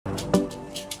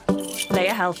Leia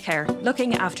Healthcare,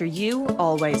 looking after you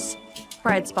always.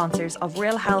 Proud sponsors of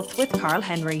Real Health with Karl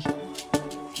Henry.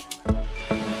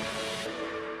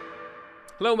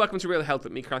 Hello and welcome to Real Health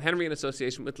with me, Karl Henry, in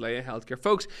association with Leia Healthcare.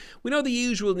 Folks, we know the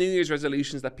usual New Year's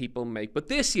resolutions that people make, but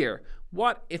this year,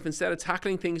 what if instead of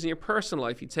tackling things in your personal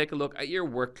life, you take a look at your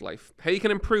work life, how you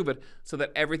can improve it so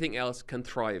that everything else can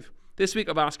thrive? This week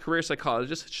I've asked career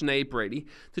psychologist Sinead Brady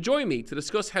to join me to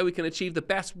discuss how we can achieve the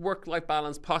best work-life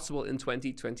balance possible in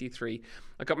 2023.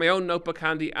 I've got my own notebook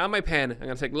handy and my pen. I'm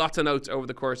going to take lots of notes over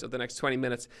the course of the next 20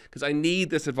 minutes because I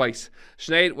need this advice.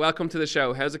 Sinead, welcome to the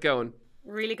show. How's it going?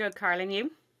 Really good, Karl, and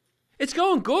you? It's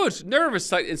going good.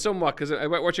 Nervous in somewhat because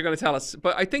what you're going to tell us.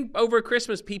 But I think over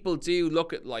Christmas, people do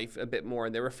look at life a bit more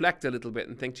and they reflect a little bit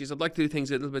and think, geez, I'd like to do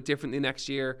things a little bit differently next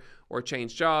year, or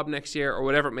change job next year, or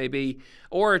whatever it may be,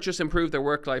 or just improve their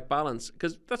work-life balance.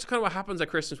 Because that's kind of what happens at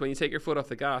Christmas when you take your foot off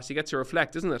the gas. You get to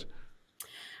reflect, isn't it?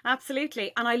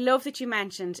 Absolutely. And I love that you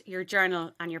mentioned your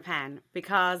journal and your pen,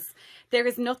 because there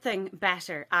is nothing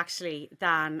better actually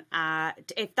than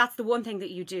if that's the one thing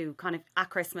that you do kind of at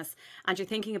Christmas and you're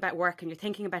thinking about work and you're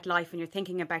thinking about life and you're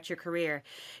thinking about your career,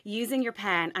 using your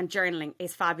pen and journaling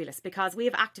is fabulous, because we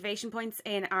have activation points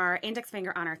in our index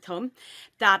finger and our thumb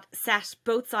that set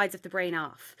both sides of the brain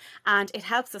off, and it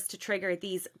helps us to trigger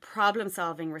these problem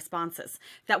solving responses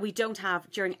that we don't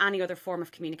have during any other form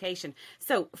of communication.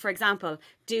 So for example,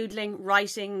 doodling,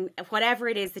 writing, whatever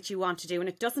it is that you want to do, and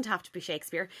it doesn't have to be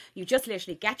Shakespeare, you just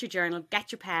literally get your journal,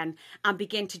 get your pen and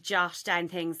begin to jot down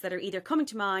things that are either coming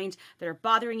to mind, that are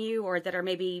bothering you, or that are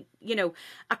maybe, you know,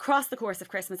 across the course of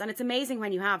Christmas. And it's amazing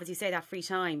when you have, as you say, that free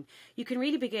time, you can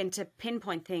really begin to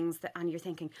pinpoint things that, and you're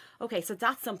thinking, okay, so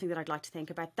that's something that I'd like to think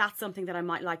about, that's something that I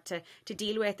might like to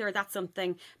deal with, or that's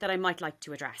something that I might like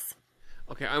to address.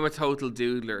 Okay, I'm a total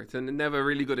doodler. It's never a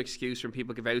really good excuse when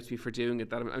people give out to me for doing it.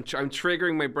 That I'm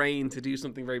triggering my brain to do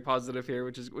something very positive here,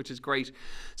 which is great.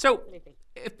 So,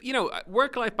 if you know,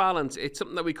 work-life balance, it's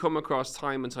something that we come across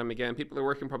time and time again. People are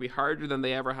working probably harder than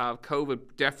they ever have.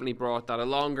 COVID definitely brought that, a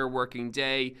longer working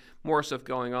day, more stuff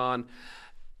going on.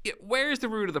 Where's the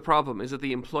root of the problem? Is it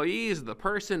the employee? Is it the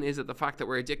person? Is it the fact that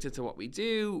we're addicted to what we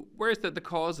do? Where's the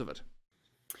cause of it?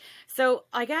 So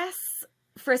I guess,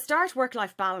 for a start,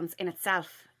 work-life balance in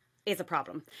itself is a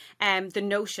problem. The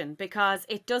notion, because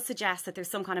it does suggest that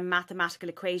there's some kind of mathematical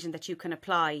equation that you can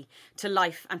apply to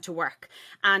life and to work,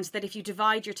 and that if you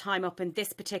divide your time up in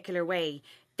this particular way,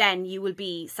 then you will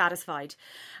be satisfied.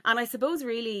 And I suppose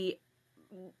really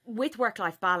with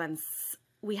work-life balance,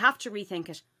 we have to rethink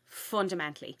it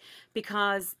fundamentally,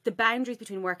 because the boundaries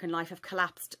between work and life have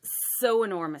collapsed so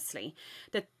enormously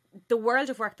that the world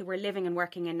of work that we're living and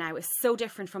working in now is so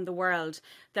different from the world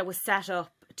that was set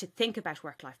up to think about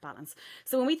work-life balance.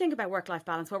 So when we think about work-life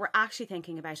balance, what we're actually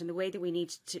thinking about, and the way that we need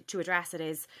to address it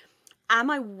is,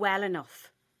 am I well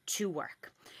enough to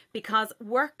work? Because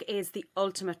work is the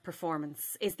ultimate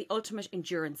performance, is the ultimate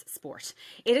endurance sport.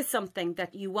 It is something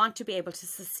that you want to be able to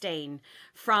sustain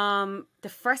from the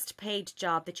first paid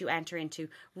job that you enter into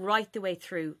right the way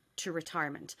through to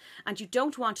retirement. And you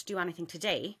don't want to do anything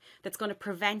today that's going to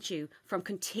prevent you from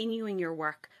continuing your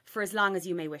work for as long as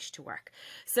you may wish to work.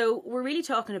 So we're really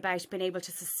talking about being able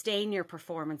to sustain your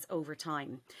performance over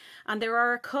time. And there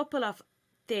are a couple of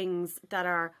things that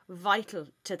are vital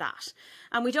to that.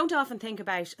 And we don't often think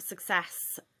about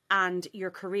success and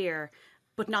your career,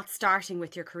 but not starting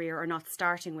with your career or not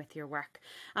starting with your work.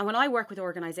 And when I work with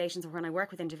organizations or when I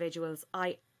work with individuals,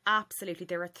 I absolutely,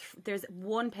 there's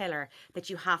one pillar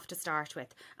that you have to start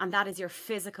with, and that is your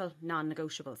physical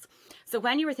non-negotiables. So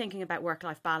when you were thinking about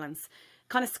work-life balance,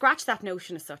 kind of scratch that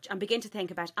notion as such and begin to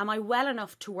think about, am I well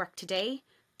enough to work today,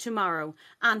 tomorrow,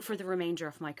 and for the remainder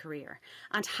of my career?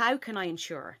 And how can I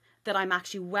ensure that I'm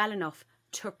actually well enough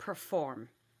to perform?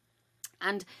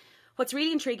 And what's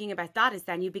really intriguing about that is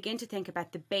then you begin to think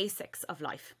about the basics of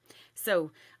life.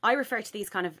 So I refer to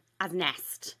these kind of as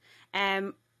nest.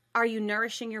 Are you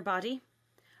nourishing your body?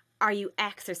 Are you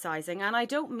exercising? And I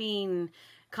don't mean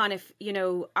kind of, you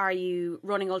know, are you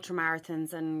running ultra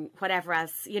marathons and whatever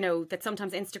else, you know, that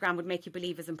sometimes Instagram would make you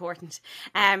believe is important.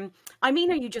 I mean,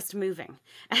 are you just moving?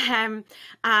 And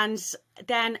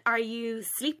then are you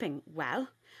sleeping well?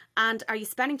 And are you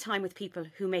spending time with people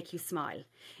who make you smile,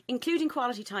 including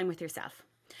quality time with yourself?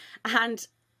 And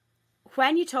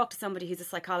when you talk to somebody who's a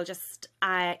psychologist,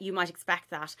 you might expect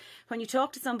that. When you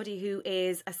talk to somebody who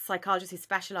is a psychologist who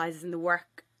specialises in the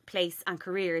workplace and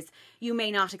careers, you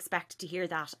may not expect to hear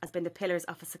that as being the pillars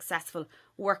of a successful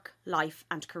work, life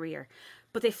and career.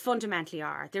 But they fundamentally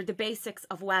are. They're the basics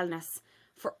of wellness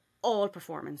for all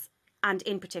performance, and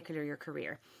in particular your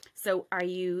career. So are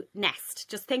you Nest?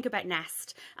 Just think about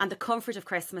Nest and the comfort of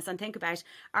Christmas, and think about,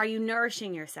 are you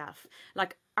nourishing yourself?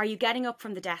 Like, are you getting up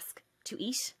from the desk to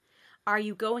eat? Are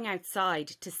you going outside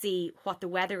to see what the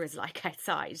weather is like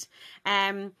outside?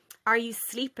 Are you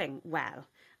sleeping well?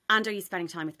 And are you spending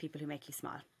time with people who make you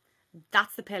smile?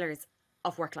 That's the pillars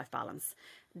of work-life balance.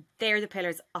 They're the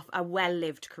pillars of a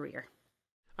well-lived career.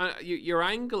 Your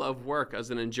angle of work as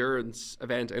an endurance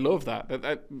event, I love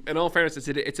that. In all fairness,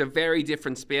 it's a very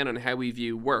different spin on how we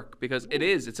view work, because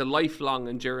it's a lifelong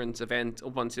endurance event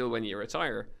up until when you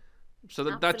retire. So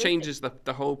that changes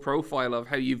the whole profile of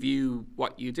how you view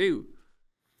what you do.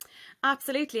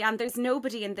 Absolutely. And there's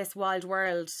nobody in this wild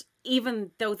world, even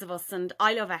those of us, and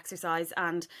I love exercise,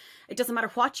 and it doesn't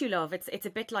matter what you love. It's a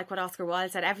bit like what Oscar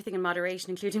Wilde said, everything in moderation,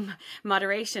 including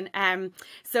moderation.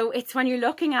 So it's when you're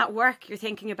looking at work, you're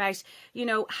thinking about, you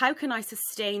know, how can I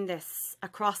sustain this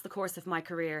across the course of my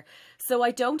career so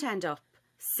I don't end up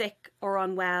sick or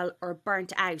unwell or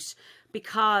burnt out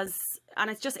because, and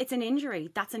it's an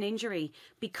injury. That's an injury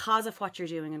because of what you're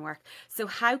doing in work. So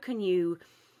how can you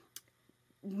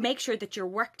make sure that your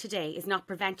work today is not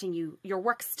preventing you, your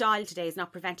work style today is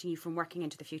not preventing you from working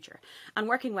into the future? And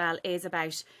working well is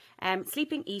about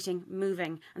sleeping, eating,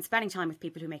 moving, and spending time with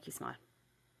people who make you smile,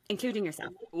 including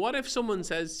yourself. What if someone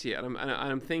says to you, and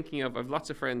I'm thinking of, I've lots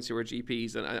of friends who are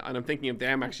GPs, and I'm thinking of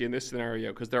them actually in this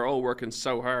scenario, because they're all working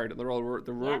so hard, and they're all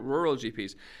rural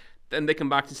GPs. Then they come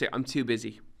back and say, I'm too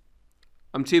busy.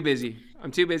 I'm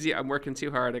working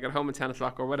too hard. I get home at 10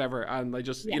 o'clock or whatever. And I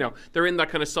just, you know, they're in that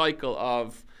kind of cycle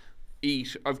of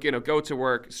go to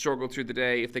work, struggle through the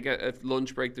day. If they get a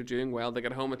lunch break, they're doing well. They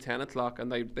get home at 10 o'clock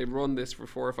and they run this for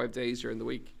 4 or 5 days during the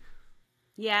week.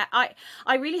 Yeah,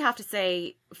 I really have to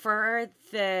say, for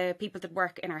the people that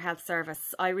work in our health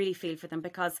service, I really feel for them,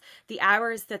 because the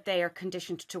hours that they are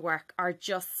conditioned to work are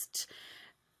just...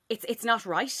 It's not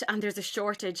right, and there's a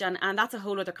shortage, and that's a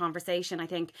whole other conversation, I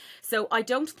think. So I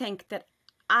don't think that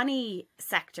any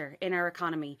sector in our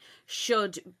economy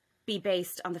should be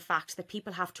based on the fact that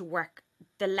people have to work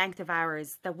the length of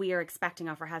hours that we are expecting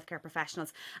of our healthcare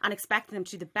professionals, and expecting them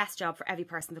to do the best job for every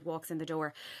person that walks in the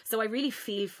door. So I really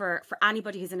feel for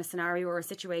anybody who's in a scenario or a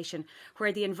situation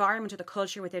where the environment or the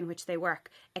culture within which they work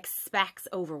expects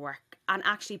overwork and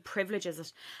actually privileges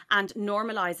it and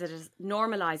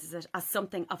normalizes it as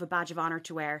something of a badge of honor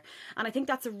to wear. And I think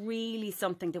that's really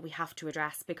something that we have to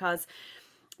address, because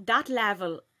that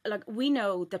level, like, we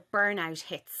know that burnout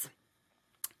hits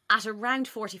at around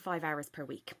 45 hours per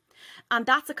week. And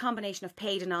that's a combination of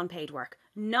paid and unpaid work,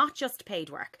 not just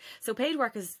paid work. So paid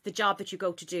work is the job that you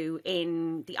go to do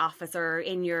in the office or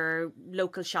in your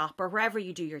local shop or wherever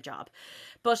you do your job.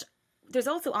 But there's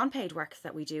also unpaid work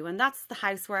that we do, and that's the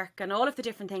housework and all of the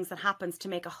different things that happens to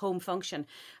make a home function.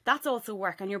 That's also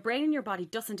work, and your brain and your body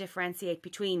doesn't differentiate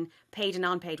between paid and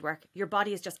unpaid work. Your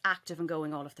body is just active and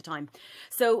going all of the time.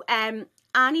 So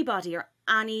anybody or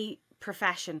any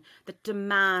profession that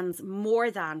demands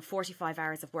more than 45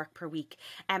 hours of work per week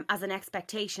as an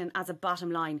expectation, as a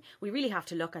bottom line, we really have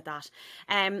to look at that.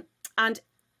 And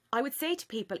I would say to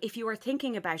people, if you are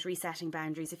thinking about resetting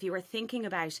boundaries, if you are thinking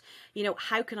about, you know,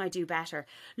 how can I do better,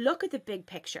 look at the big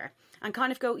picture and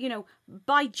kind of go, you know,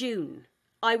 by June,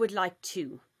 I would like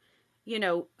to, you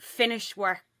know, finish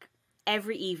work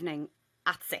every evening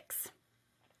at 6.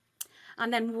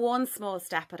 And then one small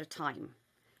step at a time.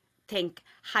 Think,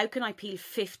 how can I peel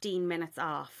 15 minutes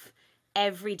off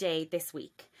every day this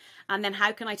week? And then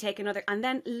how can I take another, and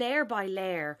then layer by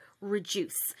layer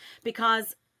reduce,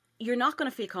 because you're not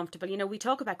going to feel comfortable. You know, we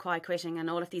talk about quiet quitting and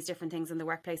all of these different things in the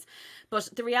workplace, but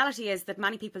the reality is that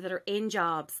many people that are in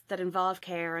jobs that involve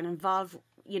care and involve,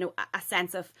 you know, a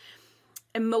sense of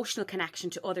emotional connection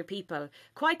to other people,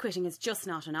 quiet quitting is just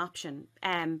not an option.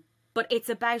 But it's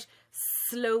about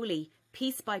slowly,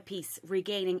 piece by piece,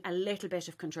 regaining a little bit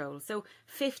of control. So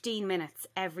 15 minutes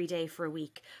every day for a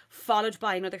week, followed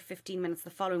by another 15 minutes the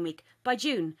following week. By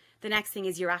June, the next thing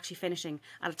is you're actually finishing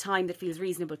at a time that feels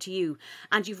reasonable to you,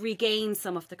 and you've regained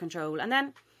some of the control. And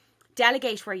then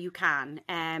delegate where you can.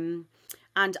 And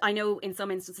I know in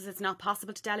some instances it's not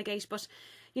possible to delegate, but,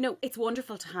 you know, it's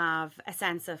wonderful to have a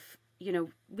sense of, you know,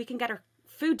 we can get our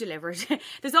food delivered.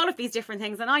 There's all of these different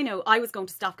things, and I know I was going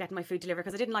to stop getting my food delivered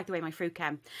because I didn't like the way my fruit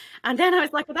came. And then I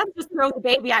was like, well, let's just throw the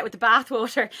baby out with the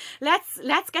bathwater.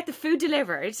 Let's get the food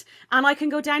delivered, and I can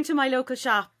go down to my local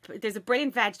shop. There's a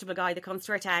brilliant vegetable guy that comes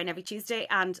to our town every Tuesday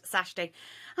and Saturday,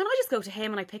 and I just go to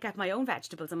him and I pick out my own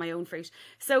vegetables and my own fruit.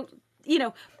 So, you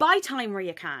know, buy time where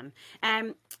you can.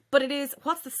 But it is,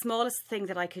 what's the smallest thing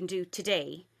that I can do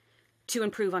today to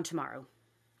improve on tomorrow?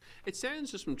 It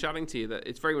sounds just from chatting to you that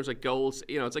it's very much like goals.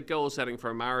 You know, it's like goal setting for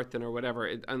a marathon or whatever.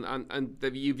 And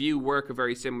you view work a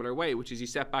very similar way, which is you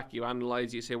step back, you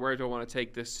analyze, you say, where do I want to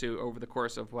take this to over the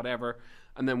course of whatever,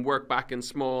 and then work back in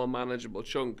small, manageable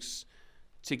chunks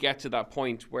to get to that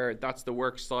point where that's the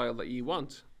work style that you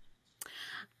want.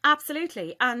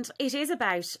 Absolutely. And it is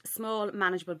about small,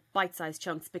 manageable, bite-sized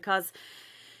chunks because,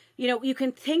 you know, you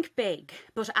can think big,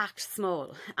 but act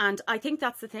small. And I think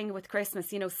that's the thing with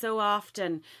Christmas. You know, so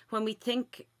often when we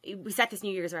set this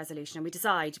New Year's resolution and we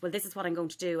decide, well, this is what I'm going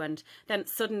to do. And then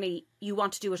suddenly you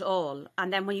want to do it all.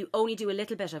 And then when you only do a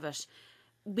little bit of it,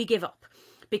 we give up.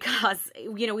 Because,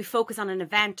 you know, we focus on an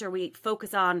event or we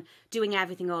focus on doing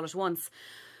everything all at once.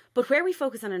 But where we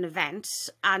focus on an event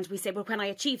and we say, well, when I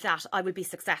achieve that, I will be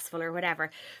successful or whatever,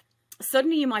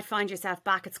 suddenly you might find yourself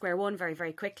back at square one very,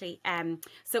 very quickly.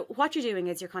 So what you're doing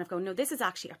is you're kind of going, no, this is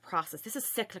actually a process. This is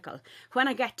cyclical. When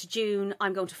I get to June,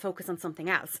 I'm going to focus on something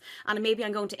else. And maybe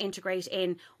I'm going to integrate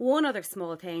in one other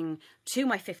small thing to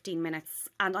my 15 minutes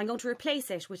and I'm going to replace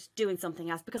it with doing something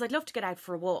else because I'd love to get out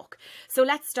for a walk. So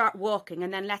let's start walking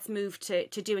and then let's move to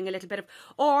doing a little bit of,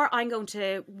 or I'm going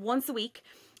to once a week,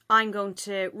 I'm going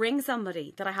to ring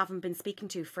somebody that I haven't been speaking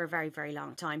to for a very, very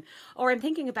long time. Or I'm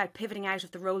thinking about pivoting out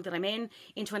of the role that I'm in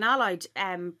into an allied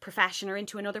profession or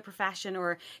into another profession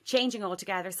or changing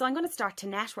altogether. So I'm going to start to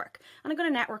network. And I'm going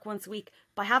to network once a week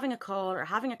by having a call or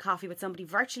having a coffee with somebody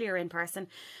virtually or in person.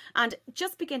 And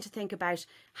just begin to think about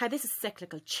how this is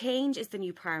cyclical. Change is the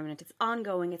new permanent. It's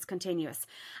ongoing. It's continuous.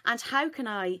 And how can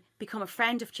I become a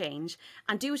friend of change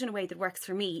and do it in a way that works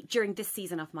for me during this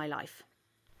season of my life?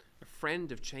 A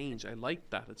friend of change. I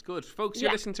like that. It's good. Folks,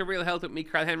 you're listening to Real Health with me,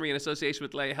 Karl Henry, in association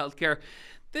with Leia Healthcare.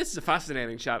 This is a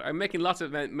fascinating chat. I'm making lots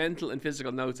of mental and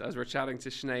physical notes as we're chatting to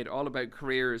Sinead all about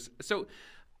careers. So,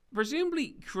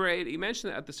 presumably, you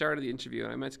mentioned it at the start of the interview,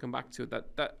 and I meant to come back to it,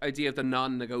 that idea of the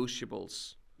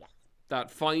non-negotiables. Yeah. That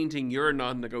finding your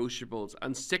non-negotiables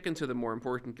and sticking to them, more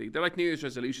importantly. They're like New Year's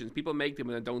resolutions. People make them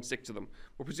and then don't stick to them.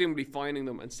 But presumably finding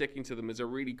them and sticking to them is a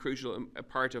really crucial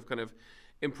part of kind of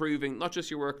improving not just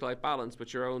your work-life balance,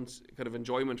 but your own kind of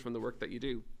enjoyment from the work that you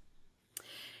do.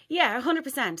 Yeah,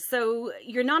 100%. So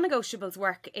your non-negotiables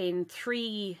work in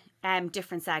three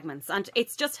different segments, and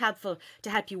it's just helpful to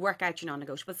help you work out your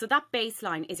non-negotiables. So that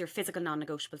baseline is your physical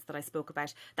non-negotiables that I spoke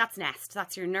about. That's NEST.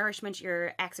 That's your nourishment,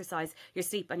 your exercise, your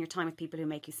sleep, and your time with people who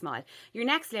make you smile. Your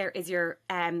next layer is your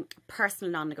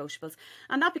personal non-negotiables,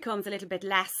 and that becomes a little bit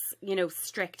less, you know,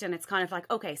 strict. And it's kind of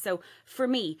like, okay, so for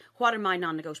me, what are my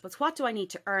non-negotiables? What do I need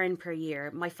to earn per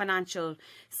year? My financial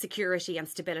security and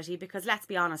stability, because let's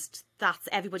be honest, that's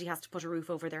everybody has to put a roof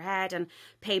over their head and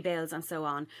pay bills and so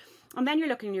on. And then you're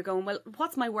looking and you're going, well,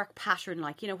 what's my work pattern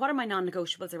like? You know, what are my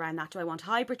non-negotiables around that? Do I want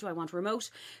hybrid? Do I want remote?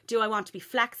 Do I want to be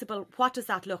flexible? What does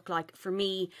that look like for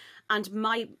me and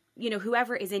my, you know,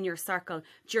 whoever is in your circle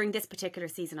during this particular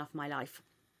season of my life?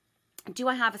 Do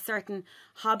I have a certain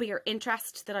hobby or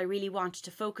interest that I really want to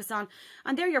focus on?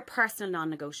 And they're your personal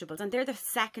non-negotiables, and they're the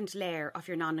second layer of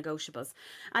your non-negotiables.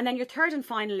 And then your third and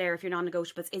final layer of your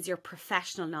non-negotiables is your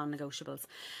professional non-negotiables.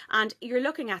 And you're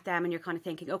looking at them and you're kind of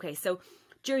thinking, okay, so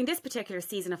during this particular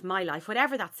season of my life,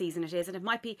 whatever that season it is, and it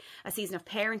might be a season of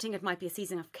parenting, it might be a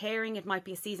season of caring, it might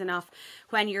be a season of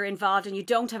when you're involved and you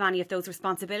don't have any of those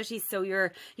responsibilities. So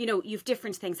you're, you know, you've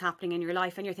different things happening in your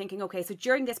life and you're thinking, okay, so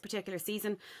during this particular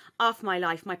season of my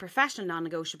life, my professional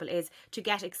non-negotiable is to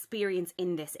get experience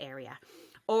in this area.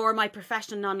 Or my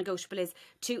professional non-negotiable is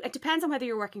it depends on whether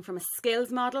you're working from a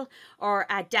skills model or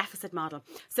a deficit model.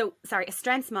 So, sorry, a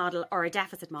strengths model or a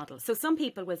deficit model. So some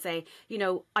people will say, you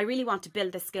know, I really want to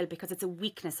build this skill because it's a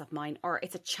weakness of mine or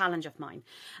it's a challenge of mine.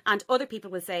 And other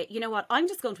people will say, you know what, I'm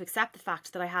just going to accept the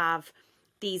fact that I have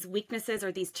these weaknesses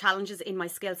or these challenges in my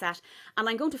skill set and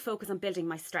I'm going to focus on building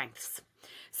my strengths.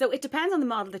 So it depends on the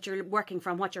model that you're working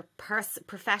from, what your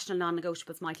professional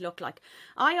non-negotiables might look like.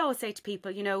 I always say to people,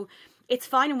 you know, it's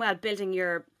fine and well building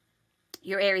your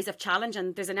areas of challenge,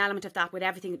 and there's an element of that with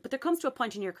everything, but there comes to a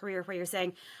point in your career where you're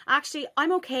saying, actually,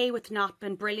 I'm okay with not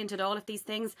being brilliant at all of these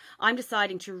things. I'm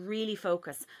deciding to really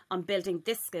focus on building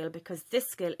this skill because this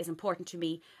skill is important to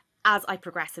me as I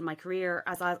progress in my career,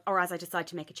 as I decide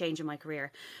to make a change in my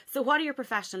career. So what are your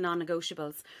professional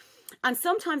non-negotiables? And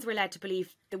sometimes we're led to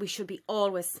believe that we should be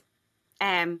always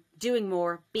doing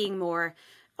more, being more,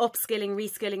 upskilling,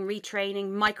 reskilling,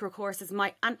 retraining, micro courses,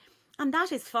 and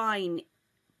that is fine.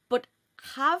 But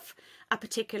have a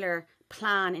particular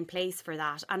plan in place for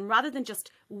that. And rather than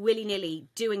just willy-nilly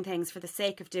doing things for the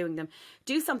sake of doing them,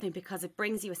 do something because it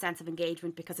brings you a sense of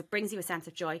engagement, because it brings you a sense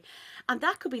of joy. And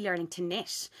that could be learning to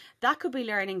knit. That could be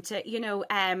learning to,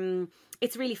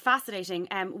 it's really fascinating.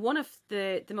 One of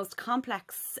the most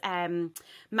complex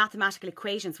mathematical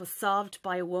equations was solved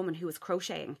by a woman who was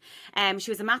crocheting.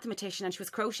 She was a mathematician and she was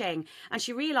crocheting, and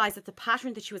she realised that the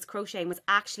pattern that she was crocheting was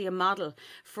actually a model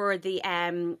for the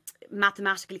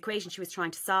mathematical equation she was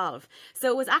trying to solve. So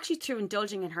it was actually through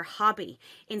indulging in her hobby,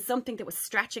 in something that was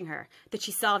stretching her, that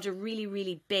she solved a really,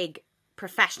 really big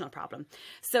professional problem.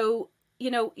 So,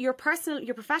 your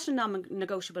professional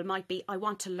non-negotiable might be, I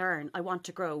want to learn, I want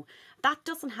to grow. That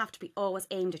doesn't have to be always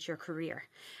aimed at your career.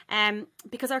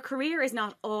 Because our career is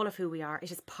not all of who we are,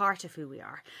 it is part of who we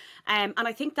are. And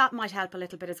I think that might help a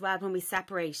little bit as well when we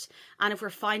separate. And if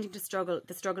we're finding the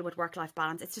struggle with work-life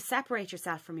balance, it's to separate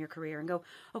yourself from your career and go,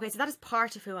 okay, so that is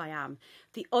part of who I am.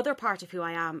 The other part of who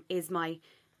I am is my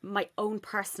own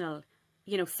personal,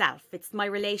 self. It's my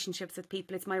relationships with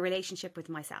people. It's my relationship with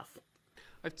myself.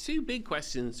 I have two big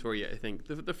questions for you, I think.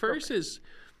 The first is,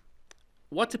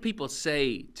 what do people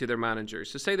say to their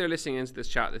managers? So say they're listening into this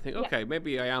chat, they think, okay,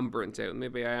 maybe I am burnt out,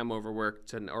 maybe I am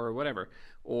overworked or whatever.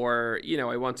 Or,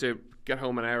 I want to get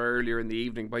home an hour earlier in the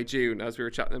evening by June, as we were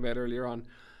chatting about earlier on.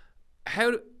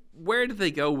 Where do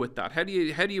they go with that? How do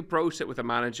you approach it with a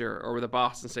manager or with a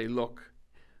boss and say, look,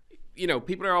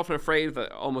 people are often afraid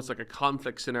of almost like a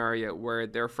conflict scenario where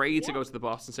they're afraid to go to the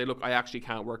boss and say, look, I actually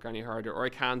can't work any harder, or I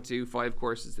can't do 5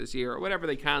 courses this year, or whatever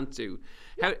they can't do.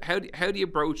 How do you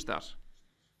approach that?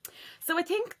 So I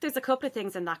think there's a couple of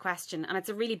things in that question, and it's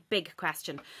a really big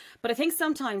question. But I think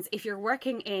sometimes if you're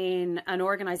working in an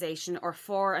organisation or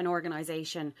for an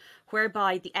organisation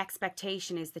whereby the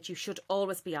expectation is that you should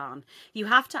always be on, you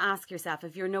have to ask yourself,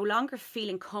 if you're no longer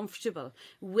feeling comfortable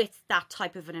with that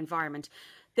type of an environment,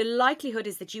 the likelihood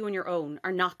is that you on your own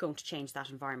are not going to change that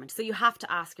environment. So you have to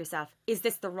ask yourself, is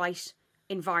this the right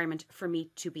environment for me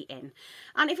to be in?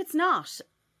 And if it's not,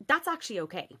 that's actually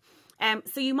okay.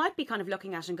 So you might be kind of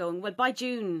looking at and going, well, by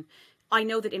June, I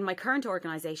know that in my current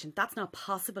organisation, that's not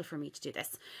possible for me to do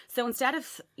this. So instead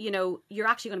of, you're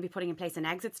actually going to be putting in place an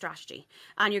exit strategy,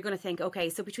 and you're going to think, okay,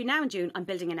 so between now and June, I'm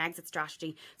building an exit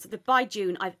strategy so that by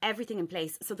June, I've everything in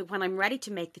place so that when I'm ready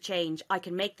to make the change, I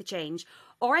can make the change.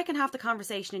 Or I can have the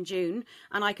conversation in June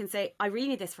and I can say, I really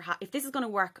need this if this is going to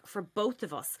work for both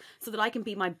of us so that I can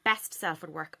be my best self at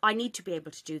work, I need to be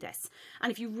able to do this.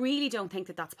 And if you really don't think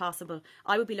that that's possible,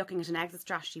 I would be looking at an exit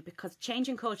strategy, because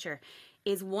changing culture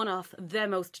is one of the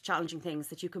most challenging things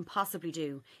that you can possibly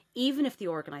do, even if the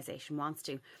organisation wants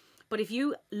to. But if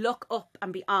you look up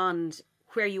and beyond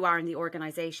where you are in the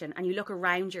organisation and you look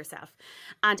around yourself,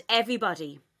 and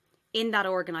everybody in that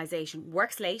organisation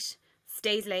works late,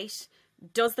 stays late,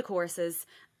 does the courses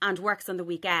and works on the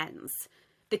weekends,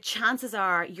 the chances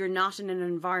are you're not in an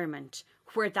environment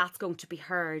where that's going to be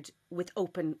heard with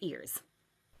open ears.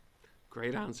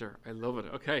 Great answer. I love it.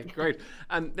 Okay, great.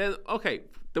 And then,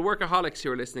 the workaholics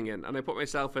who are listening in, and I put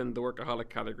myself in the workaholic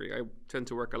category. I tend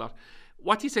to work a lot.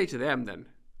 What do you say to them then?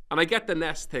 And I get the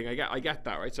nest thing. I get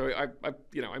that, right? So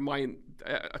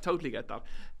I totally get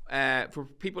that. For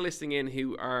people listening in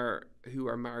who are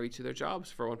married to their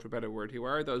jobs, for want of a better word, who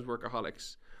are those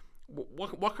workaholics,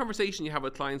 what conversation you have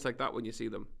with clients like that when you see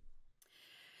them?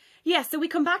 Yeah, so we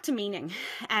come back to meaning.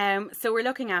 So we're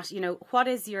looking at,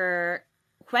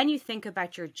 when you think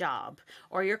about your job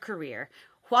or your career,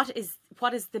 what is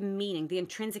the meaning, the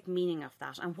intrinsic meaning of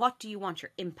that, and what do you want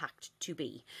your impact to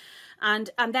be? And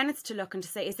then it's to look and to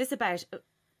say, is this about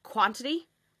quantity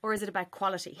or is it about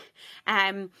quality?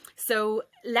 So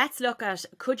let's look at,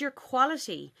 could your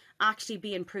quality actually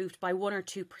be improved by 1 or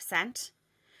 2%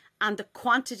 and the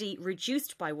quantity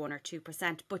reduced by 1 or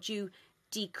 2%, but you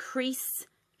decrease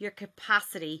your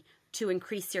capacity to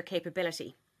increase your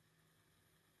capability?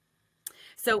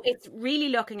 So it's really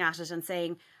looking at it and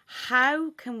saying,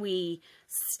 how can we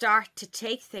start to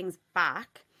take things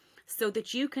back so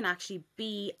that you can actually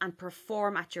be and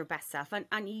perform at your best self? And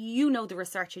the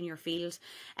research in your field,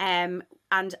 and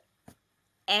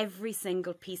every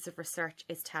single piece of research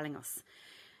is telling us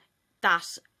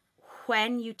that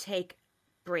when you take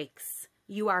breaks,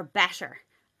 you are better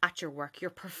at your work.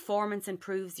 Your performance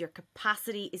improves, your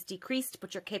capacity is decreased,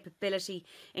 but your capability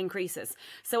increases.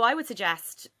 So I would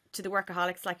suggest to the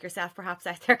workaholics like yourself, perhaps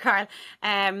out there, Karl,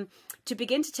 to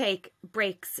begin to take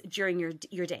breaks during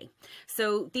your day.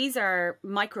 So these are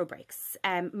micro breaks,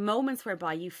 moments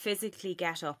whereby you physically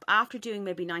get up after doing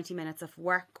maybe 90 minutes of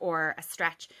work or a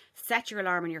stretch, set your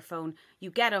alarm on your phone,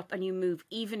 you get up and you move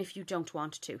even if you don't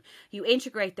want to. You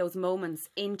integrate those moments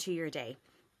into your day.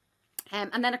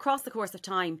 And then across the course of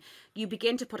time, you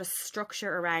begin to put a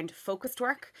structure around focused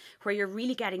work where you're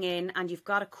really getting in and you've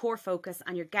got a core focus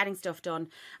and you're getting stuff done.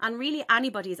 And really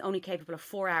anybody is only capable of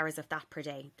 4 hours of that per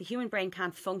day. The human brain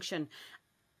can't function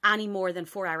any more than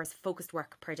 4 hours focused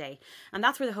work per day. And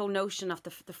that's where the whole notion of the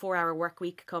 4-hour work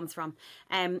week comes from.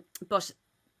 But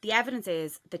the evidence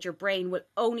is that your brain will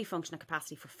only function at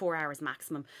capacity for 4 hours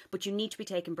maximum, but you need to be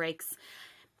taking breaks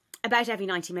about every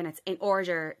 90 minutes in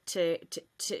order to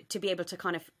be able to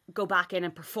kind of go back in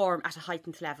and perform at a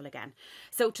heightened level again.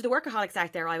 So to the workaholics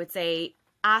out there, I would say,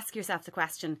 ask yourself the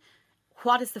question,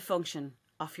 what is the function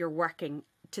of your working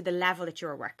to the level that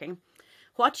you're working?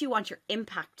 What do you want your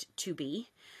impact to be?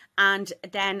 And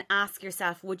then ask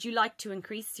yourself, would you like to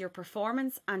increase your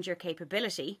performance and your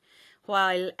capability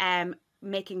while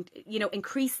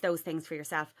increase those things for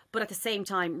yourself, but at the same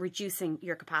time reducing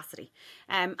your capacity,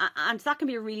 and that can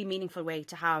be a really meaningful way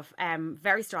to have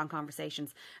very strong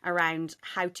conversations around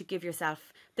how to give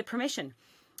yourself the permission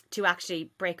to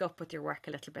actually break up with your work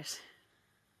a little bit.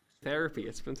 Therapy,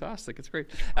 it's fantastic, it's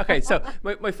great. Okay, so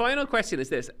my final question is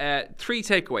this: 3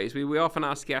 takeaways. We often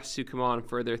ask guests who come on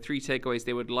for their 3 takeaways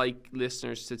they would like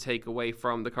listeners to take away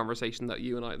from the conversation that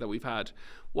you and I that we've had.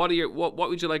 What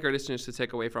would you like our listeners to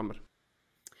take away from it?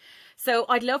 So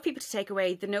I'd love people to take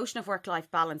away the notion of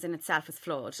work-life balance in itself is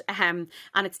flawed. And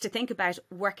it's to think about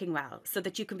working well so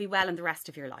that you can be well in the rest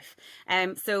of your life.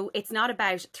 So it's not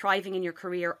about thriving in your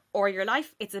career or your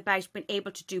life. It's about being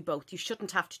able to do both. You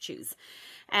shouldn't have to choose.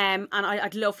 And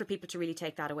I'd love for people to really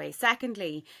take that away.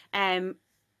 Secondly,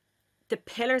 the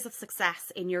pillars of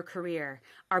success in your career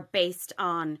are based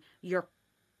on your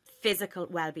physical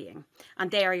well-being,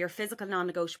 and they are your physical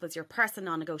non-negotiables, your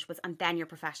personal non-negotiables, and then your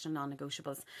professional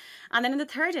non-negotiables. And then in the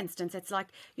third instance, it's like,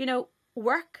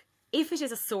 work, if it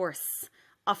is a source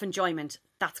of enjoyment,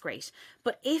 that's great.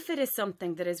 But if it is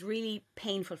something that is really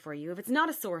painful for you, if it's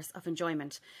not a source of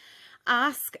enjoyment,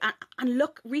 ask and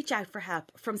reach out for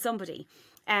help from somebody,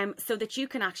 so that you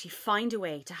can actually find a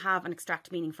way to have and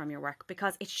extract meaning from your work,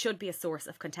 because it should be a source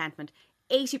of contentment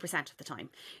 80% of the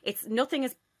time. Nothing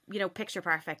is picture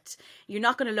perfect. You're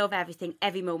not going to love everything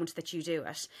every moment that you do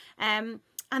it. And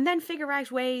then figure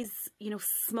out ways,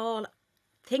 small,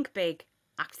 think big,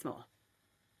 act small.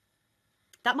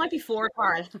 That might be 4,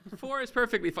 Karl. 4 is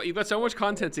perfectly fine. You've got so much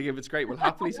content to give. It's great. We'll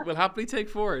happily take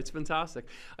 4. It's fantastic.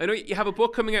 I know you have a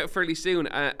book coming out fairly soon.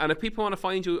 And if people want to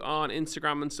find you on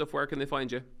Instagram and stuff, where can they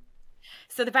find you?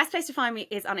 So the best place to find me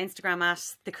is on Instagram at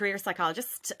the Career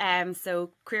Psychologist.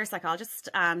 So Career Psychologist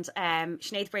and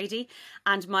Sinead Brady.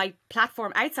 And my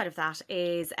platform outside of that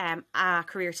is A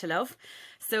Career to Love.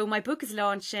 So my book is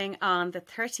launching on the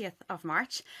 30th of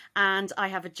March, and I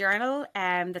have a journal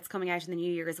that's coming out in the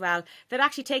new year as well that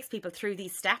actually takes people through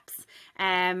these steps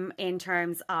in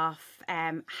terms of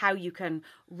how you can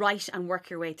write and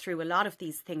work your way through a lot of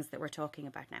these things that we're talking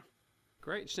about now.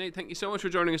 Great, Sinead, thank you so much for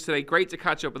joining us today. Great to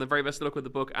catch up, and the very best of luck with the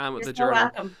book and with the You're so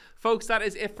journal. welcome. Folks, that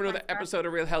is it for another episode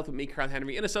of Real Health with me, Karl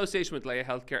Henry, in association with Leia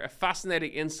Healthcare. A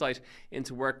fascinating insight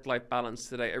into work-life balance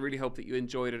today. I really hope that you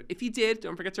enjoyed it. If you did,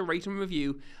 don't forget to rate and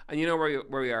review. And you know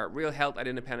where we are,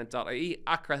 realhealth@independent.ie,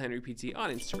 at Karl Henry PT on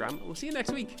Instagram. And we'll see you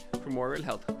next week for more Real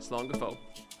Health. Slán go fóill.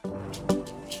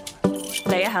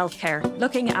 Leia Healthcare,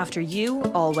 looking after you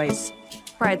always.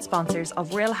 Proud sponsors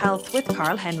of Real Health with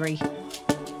Karl Henry.